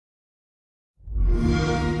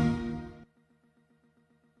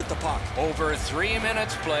puck. Over 3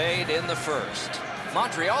 minutes played in the first.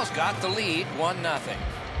 Montreal's got the lead, 1-0.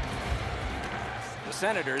 The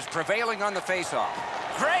Senators prevailing on the faceoff.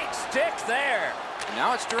 Great stick there.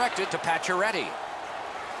 Now it's directed to Pacioretty.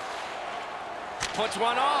 Puts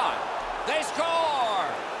one on. They score!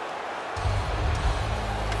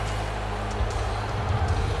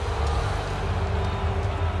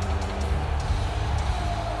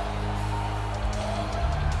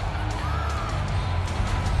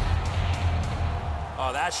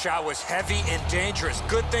 Oh, that shot was heavy and dangerous.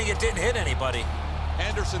 Good thing it didn't hit anybody.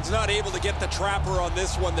 Anderson's not able to get the trapper on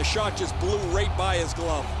this one. The shot just blew right by his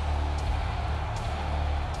glove.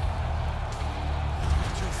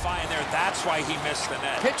 Too fine there. That's why he missed the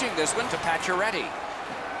net. Pitching this one to Pacioretty.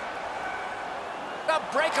 The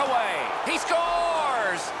breakaway. He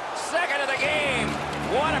scores! Second of the game.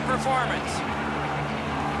 What a performance.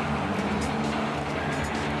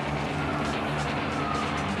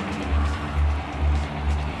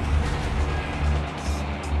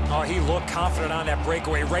 Oh, he looked confident on that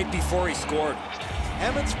breakaway right before he scored.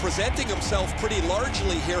 Hammond's presenting himself pretty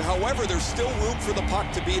largely here. However, there's still room for the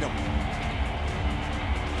puck to beat him.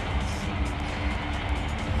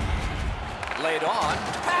 Laid on.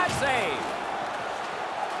 Pad save.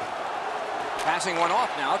 Passing one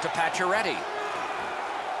off now to Pacioretty.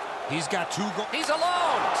 He's got 2 goals. He's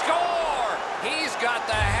alone. Score! He's got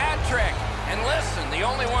the hat trick. And listen, the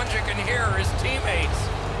only ones you can hear are his teammates.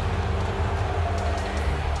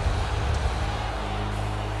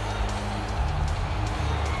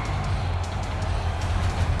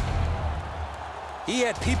 He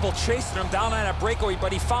had people chasing him down on a breakaway,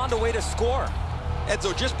 but he found a way to score.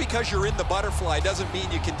 Edzo, just because you're in the butterfly doesn't mean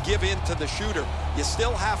you can give in to the shooter. You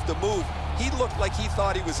still have to move. He looked like he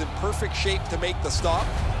thought he was in perfect shape to make the stop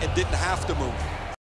and didn't have to move.